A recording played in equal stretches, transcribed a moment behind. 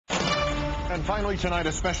And finally tonight,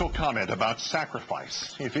 a special comment about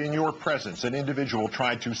sacrifice. If in your presence an individual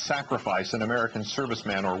tried to sacrifice an American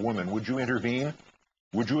serviceman or woman, would you intervene?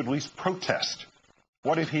 Would you at least protest?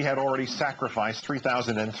 What if he had already sacrificed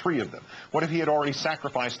 3,003 of them? What if he had already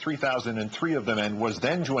sacrificed 3,003 of them and was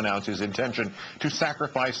then to announce his intention to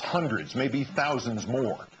sacrifice hundreds, maybe thousands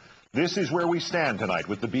more? This is where we stand tonight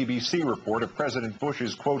with the BBC report of President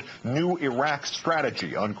Bush's, quote, new Iraq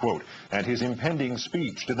strategy, unquote, and his impending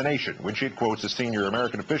speech to the nation, which it quotes a senior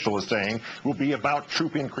American official as saying will be about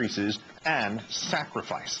troop increases and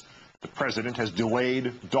sacrifice. The president has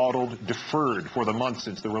delayed, dawdled, deferred for the months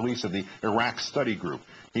since the release of the Iraq study group.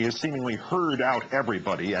 He has seemingly heard out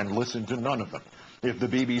everybody and listened to none of them. If the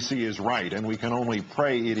BBC is right, and we can only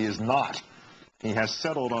pray it is not, he has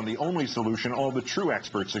settled on the only solution all the true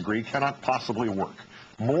experts agree cannot possibly work.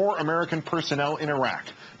 More American personnel in Iraq,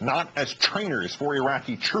 not as trainers for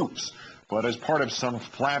Iraqi troops, but as part of some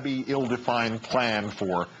flabby, ill-defined plan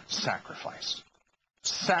for sacrifice.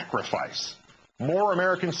 Sacrifice. More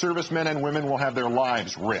American servicemen and women will have their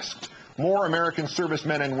lives risked. More American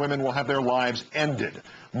servicemen and women will have their lives ended.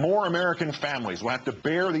 More American families will have to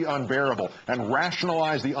bear the unbearable and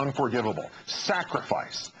rationalize the unforgivable.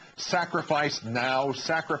 Sacrifice. Sacrifice now,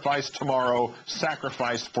 sacrifice tomorrow,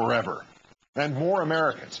 sacrifice forever. And more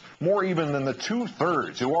Americans, more even than the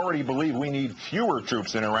two-thirds who already believe we need fewer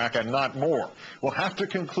troops in Iraq and not more, will have to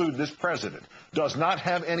conclude this president does not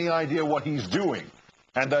have any idea what he's doing,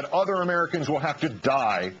 and that other Americans will have to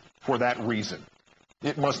die for that reason.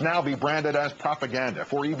 It must now be branded as propaganda,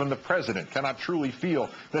 for even the president cannot truly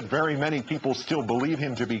feel that very many people still believe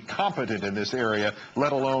him to be competent in this area,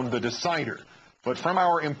 let alone the decider. But from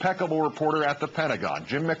our impeccable reporter at the Pentagon,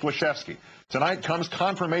 Jim Miklaszewski, tonight comes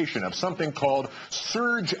confirmation of something called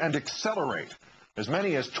surge and accelerate. As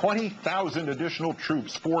many as 20,000 additional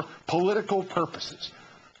troops for political purposes.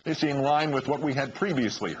 This in line with what we had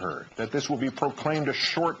previously heard, that this will be proclaimed a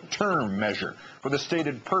short-term measure for the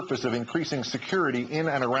stated purpose of increasing security in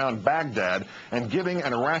and around Baghdad and giving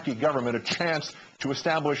an Iraqi government a chance to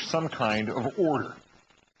establish some kind of order.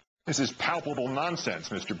 This is palpable nonsense,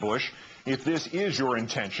 Mr. Bush. If this is your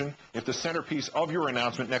intention, if the centerpiece of your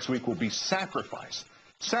announcement next week will be sacrifice,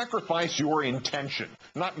 sacrifice your intention,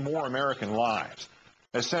 not more American lives.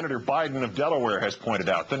 As Senator Biden of Delaware has pointed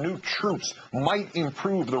out, the new troops might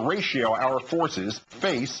improve the ratio our forces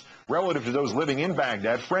face relative to those living in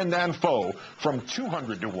Baghdad, friend and foe, from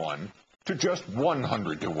 200 to 1 to just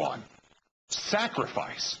 100 to 1.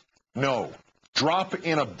 Sacrifice? No. Drop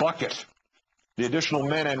in a bucket. The additional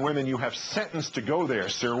men and women you have sentenced to go there,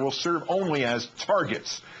 sir, will serve only as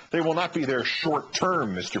targets. They will not be there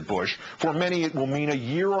short-term, Mr. Bush. For many, it will mean a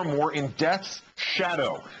year or more in death's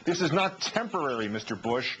shadow. This is not temporary, Mr.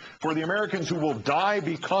 Bush. For the Americans who will die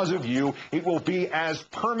because of you, it will be as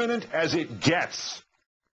permanent as it gets.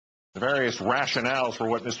 The various rationales for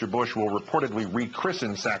what Mr. Bush will reportedly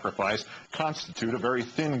rechristen sacrifice constitute a very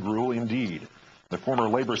thin gruel indeed. The former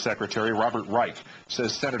Labor Secretary, Robert Reich,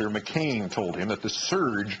 says Senator McCain told him that the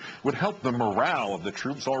surge would help the morale of the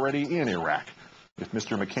troops already in Iraq. If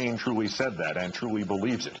Mr. McCain truly said that and truly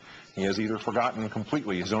believes it, he has either forgotten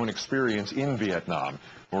completely his own experience in Vietnam,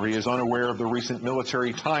 or he is unaware of the recent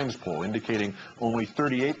Military Times poll indicating only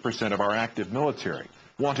 38% of our active military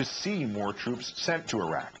want to see more troops sent to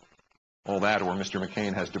Iraq. All that, or Mr.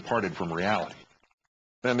 McCain has departed from reality.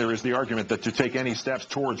 Then there is the argument that to take any steps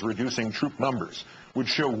towards reducing troop numbers would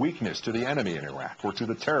show weakness to the enemy in Iraq or to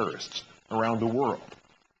the terrorists around the world.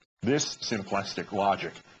 This simplistic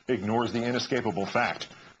logic ignores the inescapable fact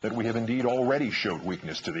that we have indeed already showed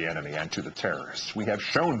weakness to the enemy and to the terrorists. We have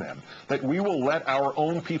shown them that we will let our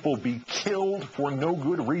own people be killed for no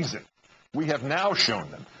good reason. We have now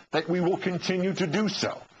shown them that we will continue to do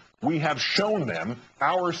so. We have shown them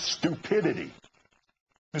our stupidity.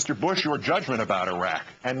 Mr. Bush, your judgment about Iraq,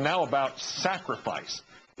 and now about sacrifice,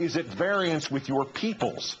 is at variance with your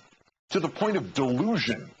people's, to the point of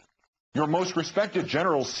delusion. Your most respected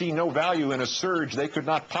generals see no value in a surge. They could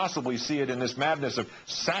not possibly see it in this madness of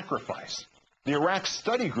sacrifice. The Iraq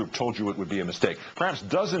study group told you it would be a mistake. Perhaps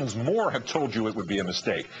dozens more have told you it would be a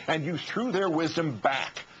mistake. And you threw their wisdom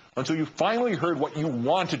back until you finally heard what you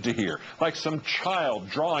wanted to hear, like some child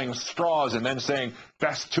drawing straws and then saying,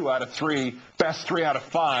 best 2 out of 3, best 3 out of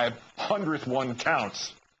 5, 100th one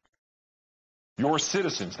counts. Your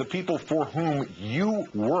citizens, the people for whom you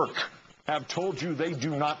work, have told you they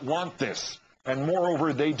do not want this, and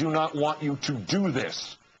moreover, they do not want you to do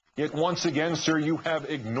this. Yet once again, sir, you have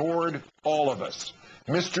ignored all of us.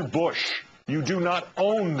 Mr. Bush, you do not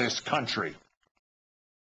own this country.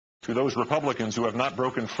 To those Republicans who have not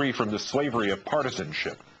broken free from the slavery of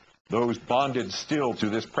partisanship, those bonded still to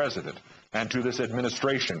this president and to this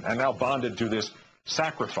administration, and now bonded to this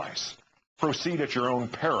sacrifice, proceed at your own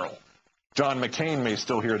peril. John McCain may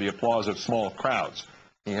still hear the applause of small crowds.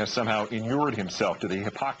 He has somehow inured himself to the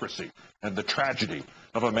hypocrisy and the tragedy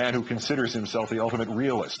of a man who considers himself the ultimate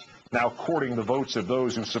realist, now courting the votes of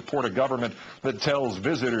those who support a government that tells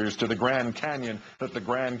visitors to the Grand Canyon that the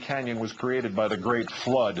Grand Canyon was created by the Great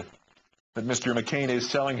Flood, that Mr. McCain is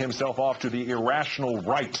selling himself off to the irrational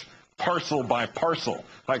right, parcel by parcel,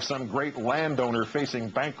 like some great landowner facing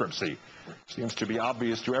bankruptcy. Seems to be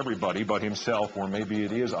obvious to everybody but himself, or maybe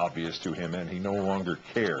it is obvious to him and he no longer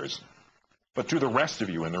cares. But to the rest of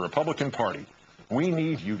you in the Republican Party, we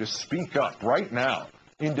need you to speak up right now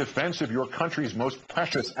in defense of your country's most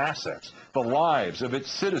precious assets, the lives of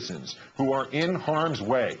its citizens who are in harm's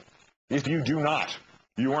way. If you do not,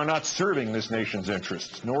 you are not serving this nation's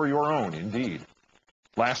interests, nor your own, indeed.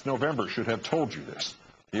 Last November should have told you this.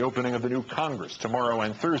 The opening of the new Congress tomorrow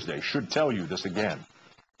and Thursday should tell you this again.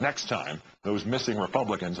 Next time, those missing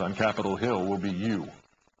Republicans on Capitol Hill will be you.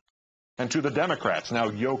 And to the Democrats now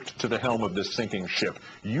yoked to the helm of this sinking ship,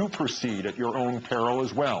 you proceed at your own peril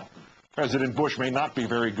as well. President Bush may not be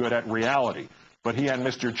very good at reality, but he and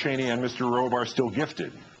Mr. Cheney and Mr. Rove are still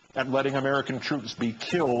gifted at letting American troops be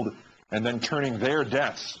killed and then turning their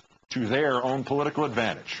deaths to their own political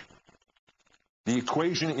advantage. The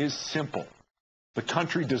equation is simple. The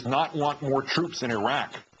country does not want more troops in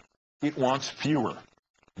Iraq. It wants fewer.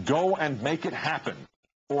 Go and make it happen,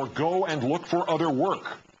 or go and look for other work.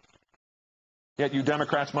 Yet you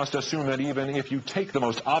Democrats must assume that even if you take the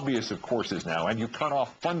most obvious of courses now and you cut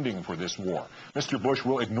off funding for this war, Mr. Bush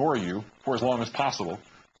will ignore you for as long as possible,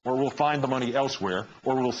 or will find the money elsewhere,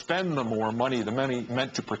 or will spend the money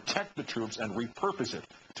meant to protect the troops and repurpose it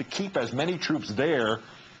to keep as many troops there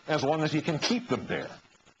as long as he can keep them there.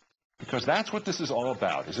 Because that's what this is all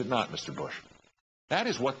about, is it not, Mr. Bush? That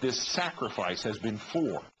is what this sacrifice has been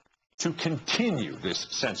for, to continue this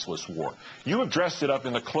senseless war. You have dressed it up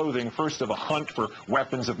in the clothing first of a hunt for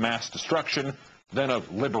weapons of mass destruction, then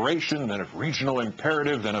of liberation, then of regional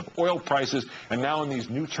imperative, then of oil prices, and now in these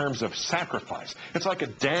new terms of sacrifice. It's like a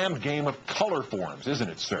damned game of color forms, isn't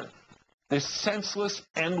it, sir? This senseless,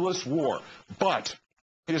 endless war. But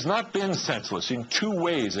it has not been senseless in two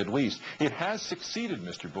ways, at least. It has succeeded,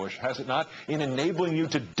 Mr. Bush, has it not, in enabling you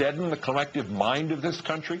to deaden the collective mind of this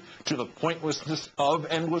country to the pointlessness of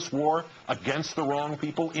endless war against the wrong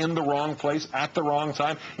people, in the wrong place, at the wrong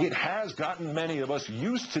time. It has gotten many of us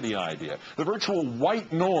used to the idea, the virtual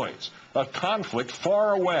white noise of conflict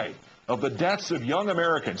far away, of the deaths of young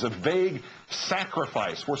Americans, of vague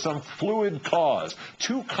sacrifice for some fluid cause,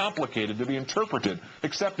 too complicated to be interpreted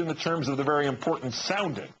except in the terms of the very important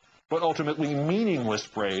sounding, but ultimately meaningless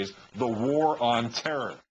phrase, the war on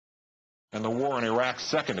terror. And the war in Iraq's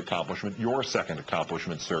second accomplishment, your second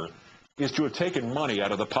accomplishment, sir, is to have taken money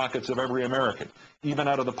out of the pockets of every American, even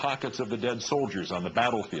out of the pockets of the dead soldiers on the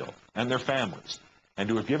battlefield and their families, and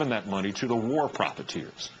to have given that money to the war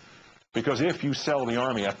profiteers. Because if you sell the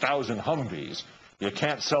Army 1,000 Humvees, you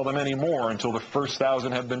can't sell them any more until the first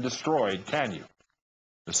 1,000 have been destroyed, can you?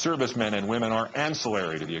 The servicemen and women are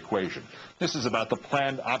ancillary to the equation. This is about the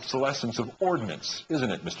planned obsolescence of ordnance,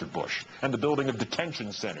 isn't it, Mr. Bush? And the building of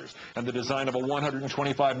detention centers, and the design of a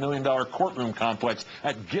 $125 million courtroom complex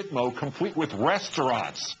at Gitmo, complete with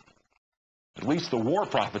restaurants. At least the war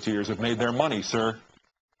profiteers have made their money, sir.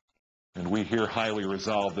 And we here highly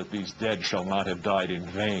resolve that these dead shall not have died in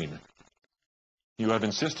vain. You have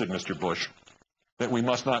insisted, Mr. Bush, that we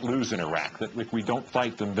must not lose in Iraq, that if we don't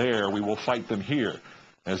fight them there, we will fight them here,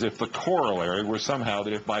 as if the corollary were somehow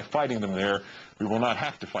that if by fighting them there, we will not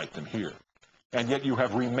have to fight them here. And yet you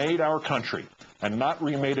have remade our country, and not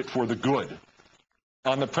remade it for the good,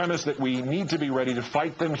 on the premise that we need to be ready to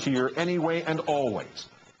fight them here anyway and always.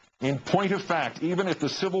 In point of fact, even if the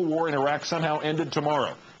civil war in Iraq somehow ended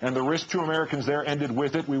tomorrow, and the risk to Americans there ended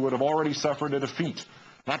with it, we would have already suffered a defeat.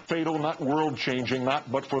 Not fatal, not world-changing,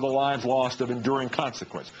 but for the lives lost of enduring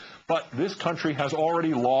consequence. But this country has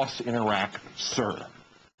already lost in Iraq, sir.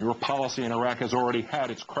 Your policy in Iraq has already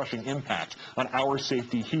had its crushing impact on our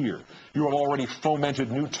safety here. You have already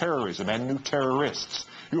fomented new terrorism and new terrorists.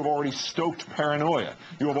 You have already stoked paranoia.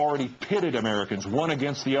 You have already pitted Americans one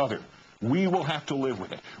against the other. We will have to live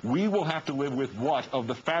with it. We will have to live with what of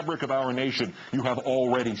the fabric of our nation you have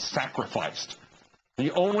already sacrificed.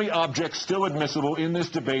 The only object still admissible in this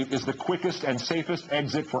debate is the quickest and safest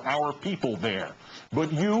exit for our people there.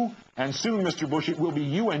 But you, and soon, Mr. Bush, it will be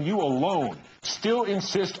you and you alone, still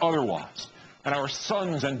insist otherwise. And our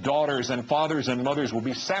sons and daughters and fathers and mothers will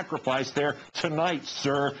be sacrificed there tonight,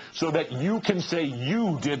 sir, so that you can say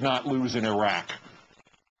you did not lose in Iraq.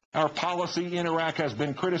 Our policy in Iraq has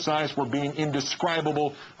been criticized for being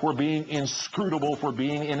indescribable, for being inscrutable, for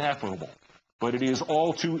being ineffable. But it is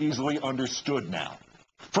all too easily understood now.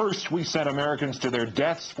 First, we sent Americans to their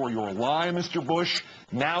deaths for your lie, Mr. Bush.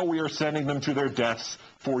 Now we are sending them to their deaths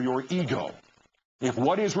for your ego. If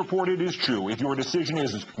what is reported is true, if your decision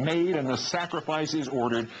is made and the sacrifice is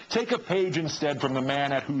ordered, take a page instead from the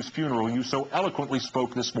man at whose funeral you so eloquently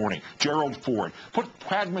spoke this morning, Gerald Ford. Put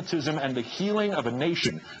pragmatism and the healing of a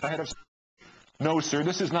nation ahead of... No, sir,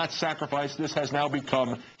 this is not sacrifice. This has now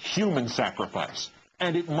become human sacrifice.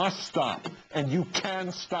 And it must stop. And you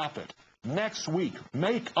can stop it. Next week,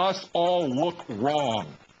 make us all look wrong.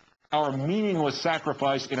 Our meaningless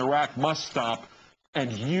sacrifice in Iraq must stop.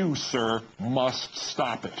 And you, sir, must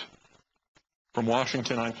stop it. From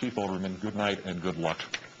Washington, I'm Keith Olbermann. Good night and good luck.